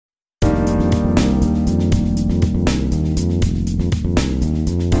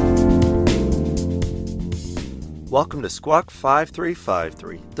Welcome to Squawk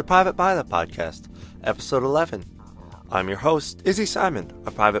 5353, the Private Pilot Podcast, Episode 11. I'm your host, Izzy Simon,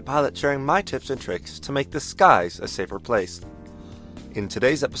 a private pilot sharing my tips and tricks to make the skies a safer place. In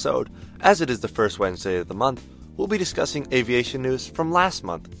today's episode, as it is the first Wednesday of the month, we'll be discussing aviation news from last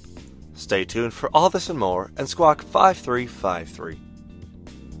month. Stay tuned for all this and more and Squawk 5353.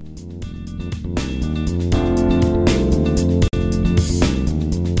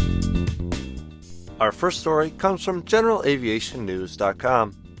 Our first story comes from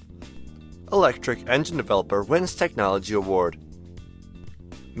GeneralAviationNews.com. Electric engine developer wins technology award.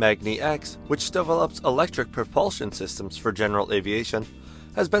 magniX, which develops electric propulsion systems for general aviation,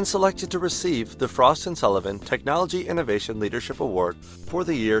 has been selected to receive the Frost & Sullivan Technology Innovation Leadership Award for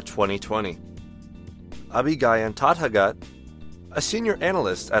the year 2020. Abhigayan Tathagat, a senior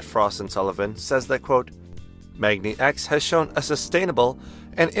analyst at Frost & Sullivan, says that, quote, magniX has shown a sustainable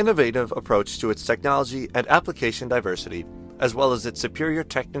and innovative approach to its technology and application diversity, as well as its superior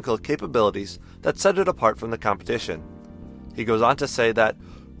technical capabilities that set it apart from the competition. He goes on to say that,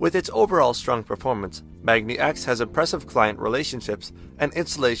 with its overall strong performance, magniX has impressive client relationships and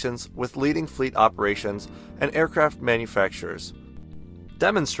installations with leading fleet operations and aircraft manufacturers,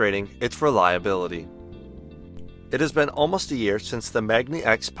 demonstrating its reliability. It has been almost a year since the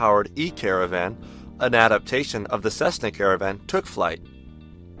magniX-powered E-Caravan, an adaptation of the Cessna Caravan, took flight.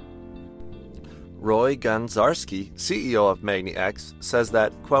 Roy Ganzarski, CEO of magniX, says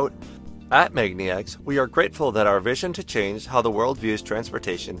that, quote, at magniX, we are grateful that our vision to change how the world views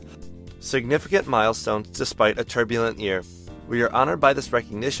transportation significant milestones despite a turbulent year. We are honored by this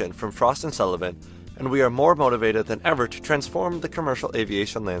recognition from Frost & Sullivan, and we are more motivated than ever to transform the commercial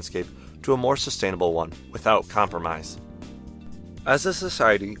aviation landscape to a more sustainable one, without compromise. As a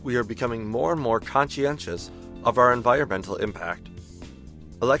society, we are becoming more and more conscientious of our environmental impact.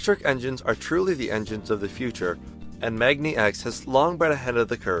 Electric engines are truly the engines of the future, and magniX has long been ahead of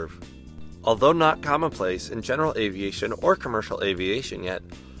the curve. Although not commonplace in general aviation or commercial aviation yet,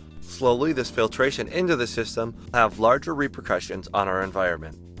 slowly this filtration into the system will have larger repercussions on our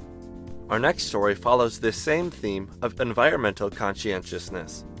environment. Our next story follows this same theme of environmental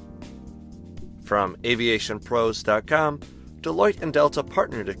conscientiousness. From aviationpros.com, Deloitte and Delta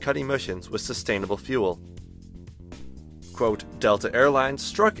partnered to cut emissions with sustainable fuel. Quote, Delta Airlines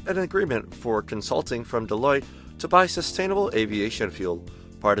struck an agreement for consulting from Deloitte to buy sustainable aviation fuel,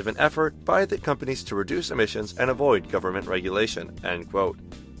 part of an effort by the companies to reduce emissions and avoid government regulation, end quote.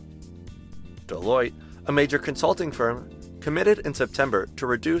 Deloitte, a major consulting firm, committed in September to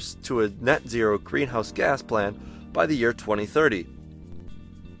reduce to a net zero greenhouse gas plan by the year 2030.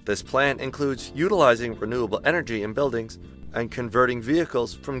 This plan includes utilizing renewable energy in buildings and converting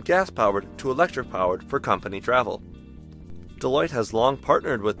vehicles from gas-powered to electric-powered for company travel. Deloitte has long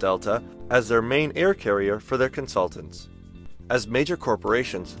partnered with Delta as their main air carrier for their consultants. As major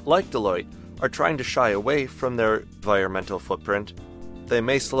corporations like Deloitte are trying to shy away from their environmental footprint, they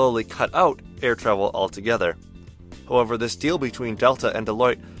may slowly cut out air travel altogether. However, this deal between Delta and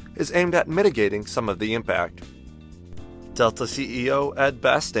Deloitte is aimed at mitigating some of the impact. Delta CEO Ed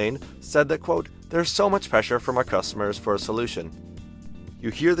Bastian said that, quote, there's so much pressure from our customers for a solution. You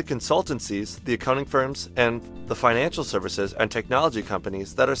hear the consultancies, the accounting firms, and the financial services and technology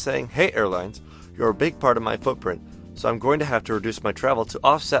companies that are saying, hey airlines, you're a big part of my footprint, so I'm going to have to reduce my travel to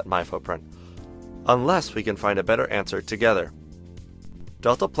offset my footprint, unless we can find a better answer together.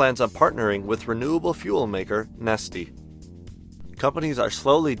 Delta plans on partnering with renewable fuel maker Neste. Companies are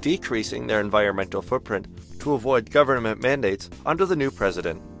slowly decreasing their environmental footprint to avoid government mandates under the new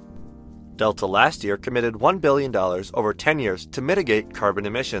president. Delta last year committed $1 billion over 10 years to mitigate carbon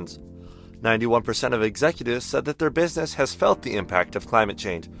emissions. 91% of executives said that their business has felt the impact of climate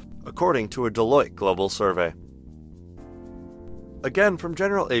change, according to a Deloitte global survey. Again, from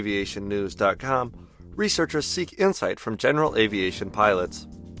GeneralAviationNews.com, researchers seek insight from general aviation pilots.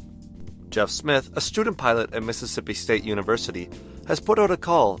 Jeff Smith, a student pilot at Mississippi State University, has put out a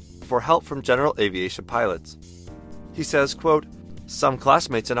call for help from general aviation pilots. He says, quote, some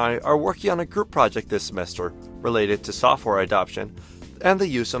classmates and I are working on a group project this semester related to software adoption and the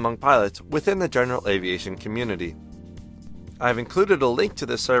use among pilots within the general aviation community. I've included a link to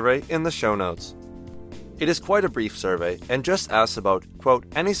this survey in the show notes. It is quite a brief survey and just asks about, quote,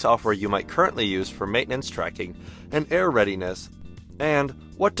 any software you might currently use for maintenance tracking and air readiness, and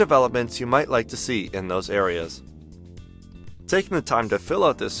what developments you might like to see in those areas. Taking the time to fill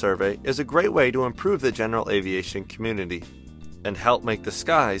out this survey is a great way to improve the general aviation community and help make the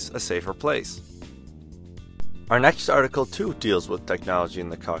skies a safer place. Our next article too deals with technology in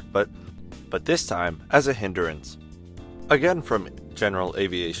the cockpit, but this time as a hindrance. Again from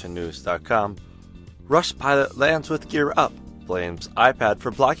GeneralAviationNews.com, Rush pilot lands with gear up, blames iPad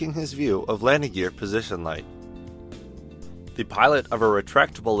for blocking his view of landing gear position light. The pilot of a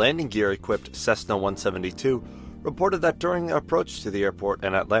retractable landing gear equipped Cessna 172 reported that during the approach to the airport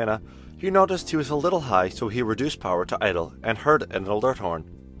in Atlanta, he noticed he was a little high, so he reduced power to idle and heard an alert horn.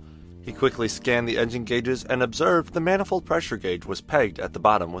 He quickly scanned the engine gauges and observed the manifold pressure gauge was pegged at the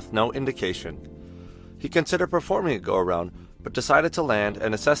bottom with no indication. He considered performing a go-around, but decided to land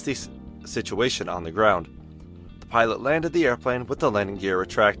and assess the situation on the ground. The pilot landed the airplane with the landing gear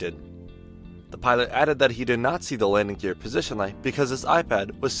retracted. The pilot added that he did not see the landing gear position light because his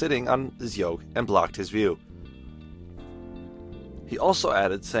iPad was sitting on his yoke and blocked his view. He also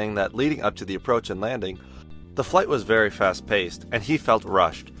added, saying that leading up to the approach and landing, the flight was very fast-paced and he felt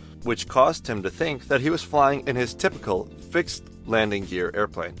rushed, which caused him to think that he was flying in his typical fixed landing gear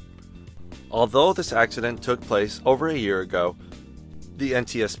airplane. Although this accident took place over a year ago, the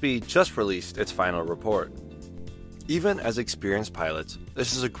NTSB just released its final report. Even as experienced pilots,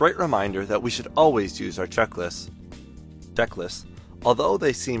 this is a great reminder that we should always use our checklists. Checklists, although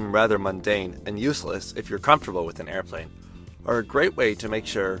they seem rather mundane and useless if you're comfortable with an airplane, are a great way to make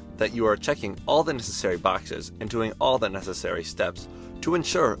sure that you are checking all the necessary boxes and doing all the necessary steps to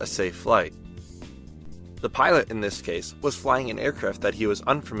ensure a safe flight. The pilot in this case was flying an aircraft that he was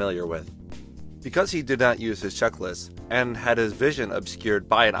unfamiliar with. Because he did not use his checklist and had his vision obscured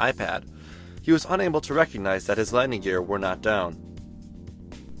by an iPad, he was unable to recognize that his landing gear were not down.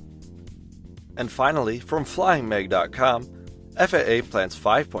 And finally, from FlyingMag.com, FAA plans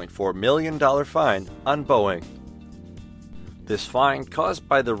 $5.4 million fine on Boeing. This fine, caused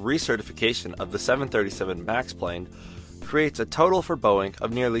by the recertification of the 737 MAX plane, creates a total for Boeing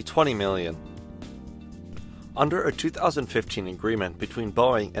of nearly $20 million. Under a 2015 agreement between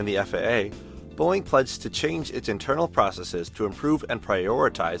Boeing and the FAA, Boeing pledged to change its internal processes to improve and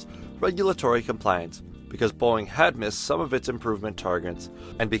prioritize regulatory compliance because Boeing had missed some of its improvement targets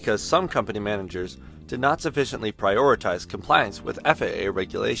and because some company managers did not sufficiently prioritize compliance with FAA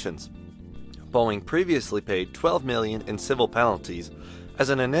regulations. Boeing previously paid $12 million in civil penalties as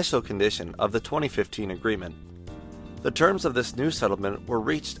an initial condition of the 2015 agreement. The terms of this new settlement were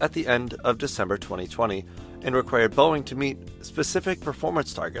reached at the end of December 2020 and required Boeing to meet specific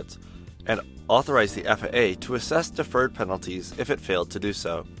performance targets and authorize the FAA to assess deferred penalties if it failed to do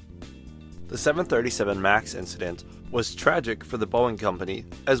so. The 737 MAX incident was tragic for the Boeing company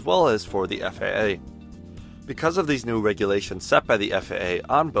as well as for the FAA. Because of these new regulations set by the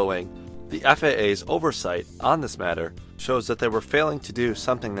FAA on Boeing, the FAA's oversight on this matter shows that they were failing to do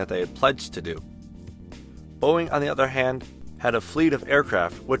something that they had pledged to do. Boeing, on the other hand, had a fleet of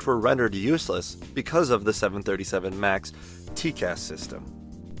aircraft which were rendered useless because of the 737 MAX TCAS system.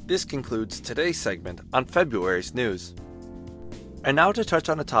 This concludes today's segment on February's news. And now to touch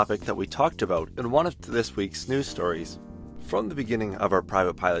on a topic that we talked about in one of this week's news stories. From the beginning of our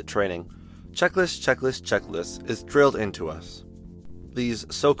private pilot training, checklist is drilled into us. These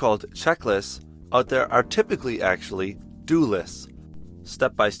so-called checklists out there are typically actually do lists,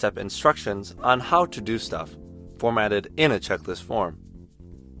 step-by-step instructions on how to do stuff, formatted in a checklist form.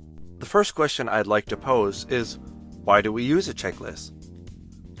 The first question I'd like to pose is, why do we use a checklist?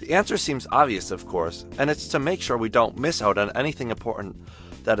 The answer seems obvious, of course, and it's to make sure we don't miss out on anything important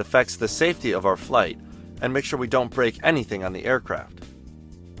that affects the safety of our flight and make sure we don't break anything on the aircraft.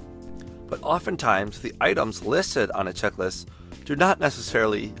 But oftentimes, the items listed on a checklist do not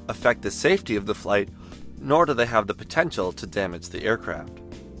necessarily affect the safety of the flight, nor do they have the potential to damage the aircraft.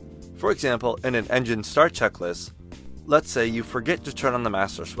 For example, in an engine start checklist, let's say you forget to turn on the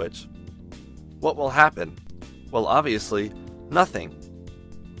master switch. What will happen? Well, obviously, nothing.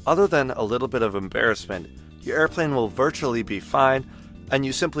 Other than a little bit of embarrassment, your airplane will virtually be fine, and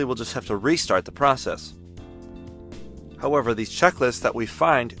you simply will just have to restart the process. However, these checklists that we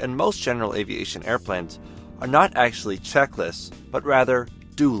find in most general aviation airplanes are not actually checklists, but rather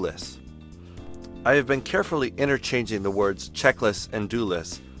do lists. I have been carefully interchanging the words checklist and do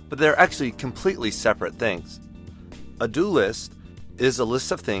list, but they're actually completely separate things. A do list is a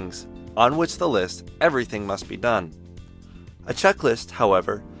list of things on which the list everything must be done. A checklist,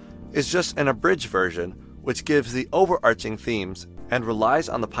 however, is just an abridged version which gives the overarching themes and relies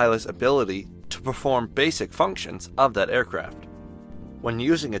on the pilot's ability to perform basic functions of that aircraft. When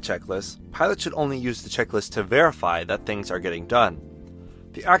using a checklist, pilots should only use the checklist to verify that things are getting done.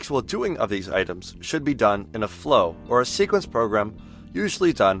 The actual doing of these items should be done in a flow or a sequence program,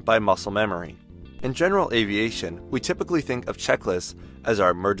 usually done by muscle memory. In general aviation, we typically think of checklists as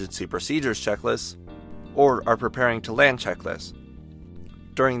our emergency procedures checklists or our preparing to land checklist.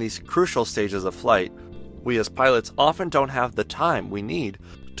 During these crucial stages of flight, we as pilots often don't have the time we need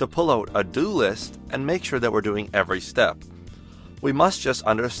to pull out a do list and make sure that we're doing every step. We must just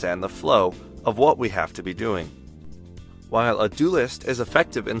understand the flow of what we have to be doing. While a do list is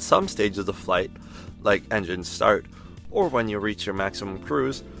effective in some stages of flight, like engine start, or when you reach your maximum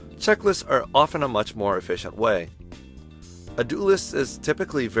cruise, checklists are often a much more efficient way. A do list is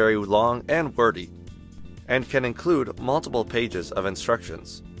typically very long and wordy, and can include multiple pages of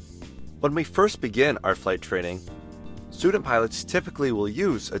instructions. When we first begin our flight training, student pilots typically will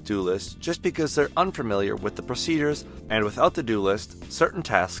use a do list just because they're unfamiliar with the procedures, and without the do list, certain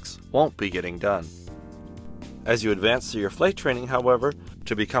tasks won't be getting done. As you advance through your flight training, however,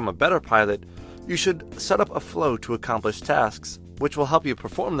 to become a better pilot, you should set up a flow to accomplish tasks, which will help you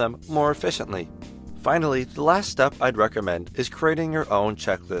perform them more efficiently. Finally, the last step I'd recommend is creating your own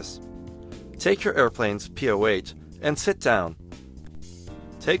checklist. Take your airplane's POH and sit down.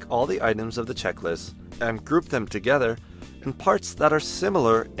 Take all the items of the checklist and group them together in parts that are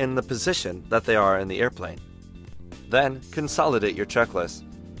similar in the position that they are in the airplane. Then consolidate your checklist.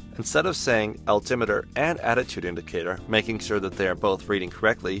 Instead of saying altimeter and attitude indicator, making sure that they are both reading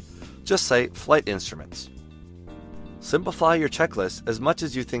correctly, just say flight instruments. Simplify your checklist as much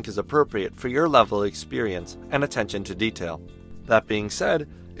as you think is appropriate for your level of experience and attention to detail. That being said,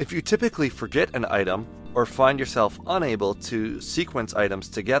 if you typically forget an item or find yourself unable to sequence items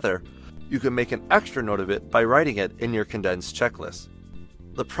together, you can make an extra note of it by writing it in your condensed checklist.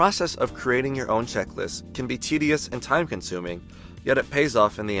 The process of creating your own checklist can be tedious and time-consuming, yet it pays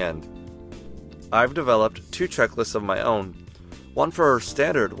off in the end. I've developed 2 checklists of my own, one for a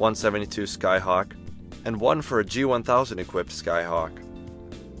standard 172 Skyhawk and one for a G1000 equipped Skyhawk.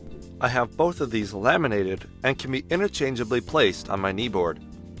 I have both of these laminated and can be interchangeably placed on my kneeboard.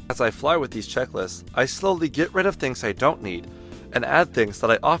 As I fly with these checklists, I slowly get rid of things I don't need and add things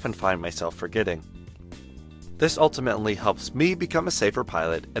that I often find myself forgetting. This ultimately helps me become a safer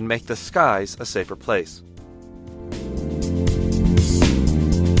pilot and make the skies a safer place.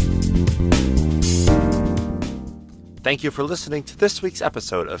 Thank you for listening to this week's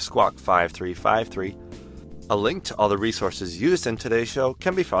episode of Squawk 5353. A link to all the resources used in today's show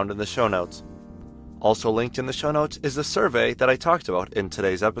can be found in the show notes. Also linked in the show notes is the survey that I talked about in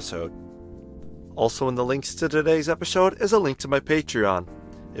today's episode. Also in the links to today's episode is a link to my Patreon.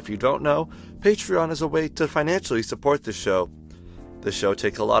 If you don't know, Patreon is a way to financially support this show. This show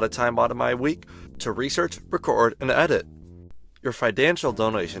takes a lot of time out of my week to research, record, and edit. Your financial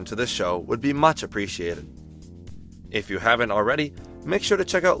donation to this show would be much appreciated. If you haven't already, make sure to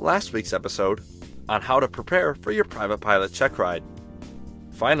check out last week's episode on how to prepare for your private pilot check ride.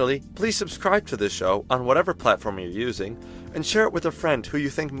 Finally, please subscribe to this show on whatever platform you're using and share it with a friend who you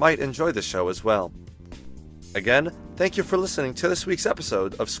think might enjoy the show as well. Again, thank you for listening to this week's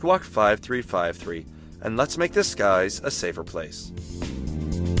episode of Squawk 5353, and let's make the skies a safer place.